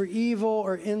evil for evil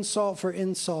or insult for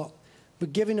insult,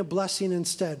 but giving a blessing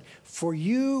instead. For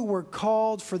you were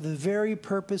called for the very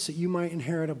purpose that you might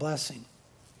inherit a blessing.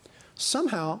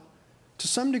 Somehow, to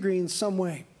some degree, in some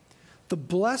way, the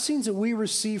blessings that we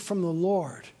receive from the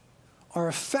Lord are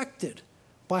affected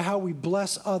by how we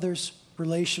bless others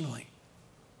relationally.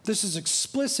 This is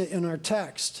explicit in our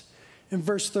text. In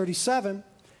verse 37,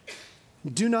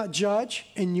 do not judge,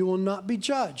 and you will not be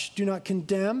judged. Do not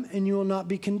condemn, and you will not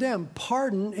be condemned.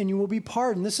 Pardon, and you will be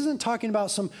pardoned. This isn't talking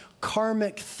about some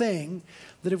karmic thing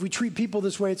that if we treat people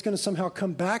this way, it's going to somehow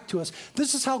come back to us.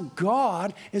 This is how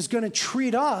God is going to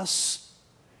treat us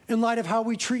in light of how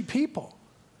we treat people.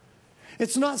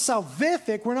 It's not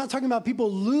salvific. We're not talking about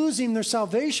people losing their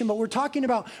salvation, but we're talking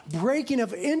about breaking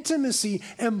of intimacy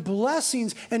and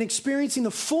blessings and experiencing the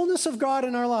fullness of God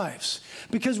in our lives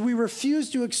because we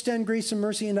refuse to extend grace and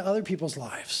mercy into other people's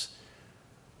lives.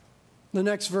 The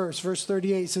next verse, verse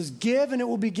 38, says, give and it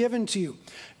will be given to you.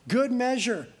 Good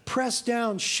measure, pressed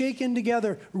down, shaken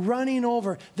together, running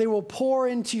over. They will pour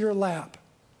into your lap.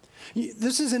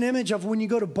 This is an image of when you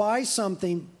go to buy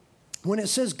something, when it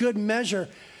says good measure,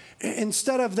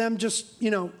 instead of them just,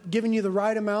 giving you the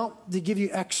right amount, they give you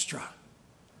extra.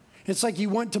 It's like you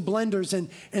went to Blenders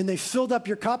and they filled up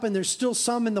your cup and there's still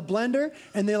some in the blender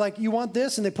and they're like, you want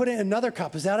this? And they put it in another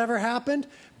cup. Has that ever happened?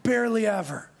 Barely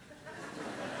ever.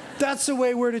 That's the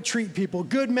way we're to treat people.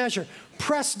 Good measure.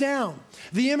 Pressed down.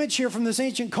 The image here from this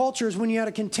ancient culture is when you had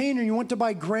a container, you went to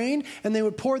buy grain, and they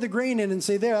would pour the grain in and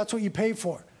say, there, that's what you pay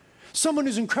for. Someone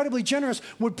who's incredibly generous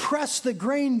would press the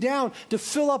grain down to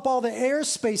fill up all the air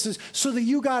spaces so that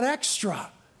you got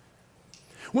extra.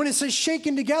 When it says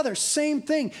shaken together, same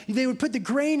thing. They would put the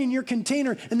grain in your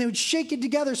container and they would shake it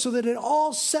together so that it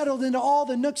all settled into all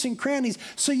the nooks and crannies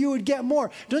so you would get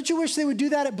more. Don't you wish they would do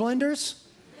that at Blenders?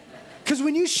 Because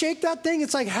when you shake that thing,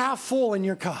 it's like half full in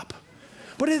your cup.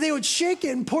 But if they would shake it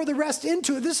and pour the rest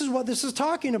into it, this is what this is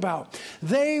talking about.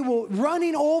 They will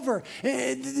running over.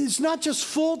 It's not just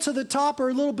full to the top or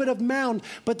a little bit of mound,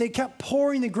 but they kept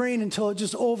pouring the grain until it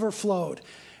just overflowed.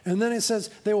 And then it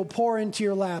says they will pour into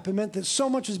your lap. It meant that so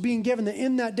much was being given that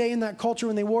in that day, in that culture,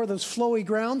 when they wore those flowy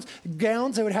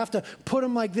gowns, they would have to put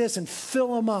them like this and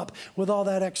fill them up with all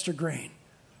that extra grain.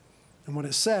 And what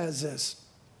it says is,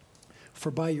 for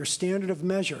by your standard of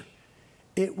measure,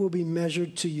 it will be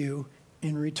measured to you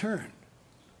in return.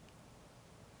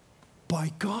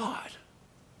 By God.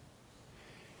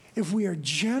 If we are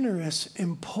generous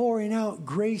in pouring out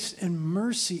grace and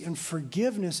mercy and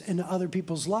forgiveness into other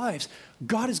people's lives,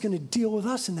 God is going to deal with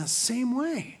us in that same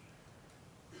way.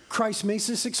 Christ makes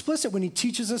this explicit when he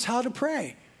teaches us how to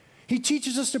pray. He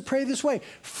teaches us to pray this way: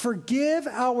 forgive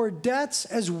our debts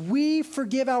as we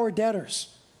forgive our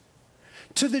debtors.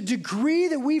 To the degree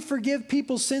that we forgive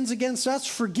people's sins against us,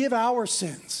 forgive our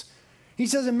sins. He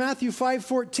says in Matthew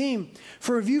 5:14,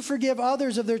 for if you forgive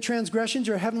others of their transgressions,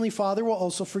 your heavenly Father will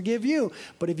also forgive you.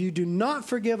 But if you do not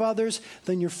forgive others,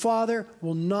 then your Father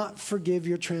will not forgive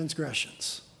your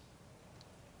transgressions.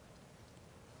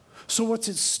 So what's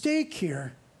at stake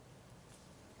here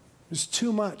is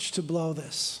too much to blow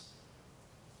this.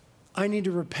 I need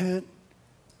to repent.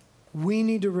 We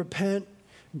need to repent.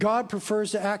 God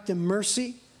prefers to act in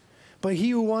mercy, but he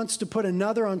who wants to put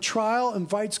another on trial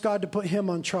invites God to put him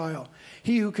on trial.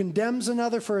 He who condemns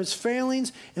another for his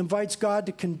failings invites God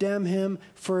to condemn him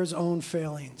for his own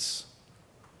failings.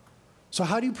 So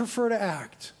how do you prefer to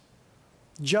act?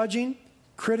 Judging,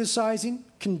 criticizing,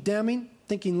 condemning,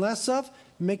 thinking less of,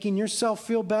 making yourself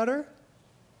feel better?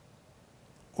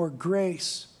 Or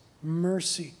grace,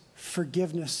 mercy,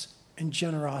 forgiveness, and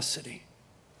generosity?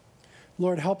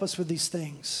 Lord, help us with these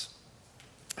things.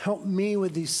 Help me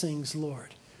with these things,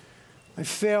 Lord. I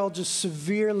fail just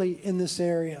severely in this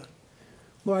area.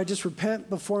 Lord, I just repent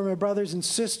before my brothers and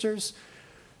sisters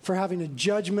for having a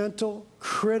judgmental,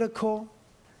 critical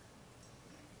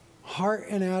heart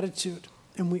and attitude.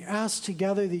 And we ask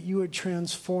together that you would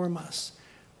transform us,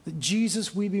 that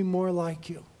Jesus, we be more like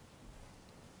you.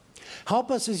 Help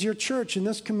us as your church in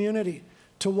this community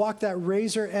to walk that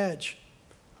razor edge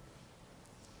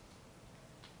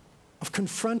of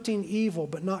confronting evil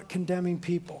but not condemning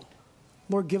people.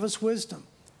 Lord, give us wisdom.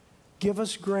 Give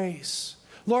us grace.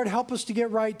 Lord, help us to get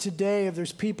right today if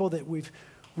there's people that we've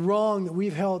wronged, that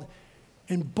we've held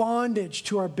in bondage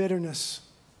to our bitterness.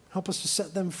 Help us to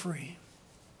set them free.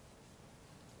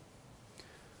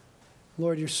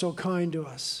 Lord, you're so kind to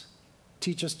us.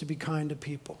 Teach us to be kind to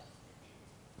people.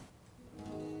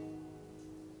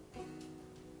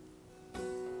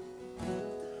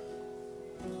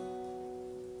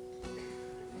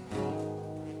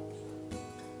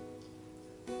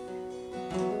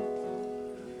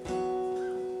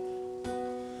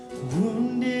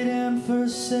 Wounded and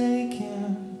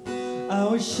forsaken, I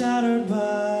was shattered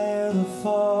by the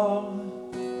fall.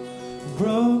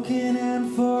 Broken